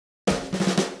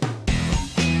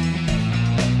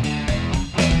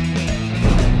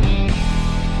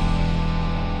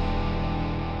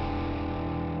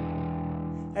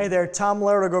Hey there, Tom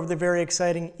Laird will go over the very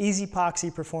exciting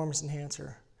EZ-Poxy Performance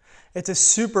Enhancer. It's a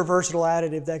super versatile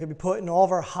additive that can be put in all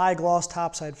of our high gloss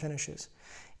topside finishes.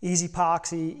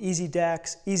 EZ-Poxy,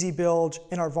 EZ-Dex, EZ-Bilge,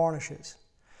 and our varnishes.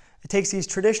 It takes these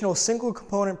traditional single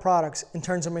component products and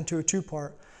turns them into a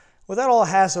two-part without all the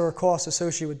hassle or cost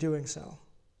associated with doing so.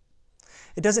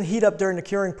 It doesn't heat up during the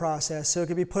curing process, so it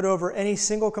can be put over any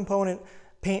single component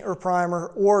paint or primer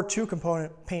or two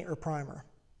component paint or primer.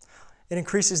 It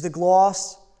increases the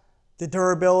gloss, the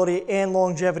durability, and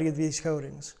longevity of these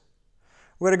coatings.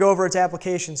 We're going to go over its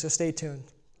application, so stay tuned.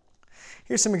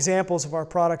 Here's some examples of our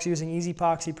products using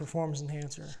EZ-Poxy Performance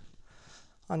Enhancer.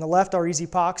 On the left, our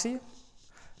EZ-Poxy.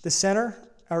 The center,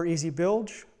 our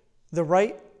EZ-Bilge. The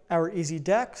right, our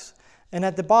EZ-Dex. And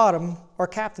at the bottom, our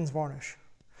Captain's Varnish.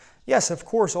 Yes, of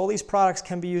course, all these products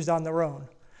can be used on their own.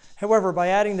 However, by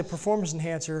adding the Performance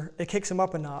Enhancer, it kicks them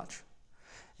up a notch.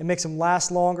 It makes them last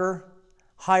longer,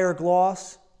 higher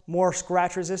gloss, more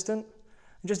scratch resistant,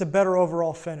 and just a better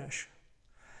overall finish.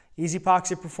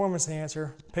 EZ-Poxy Performance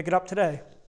Enhancer, pick it up today.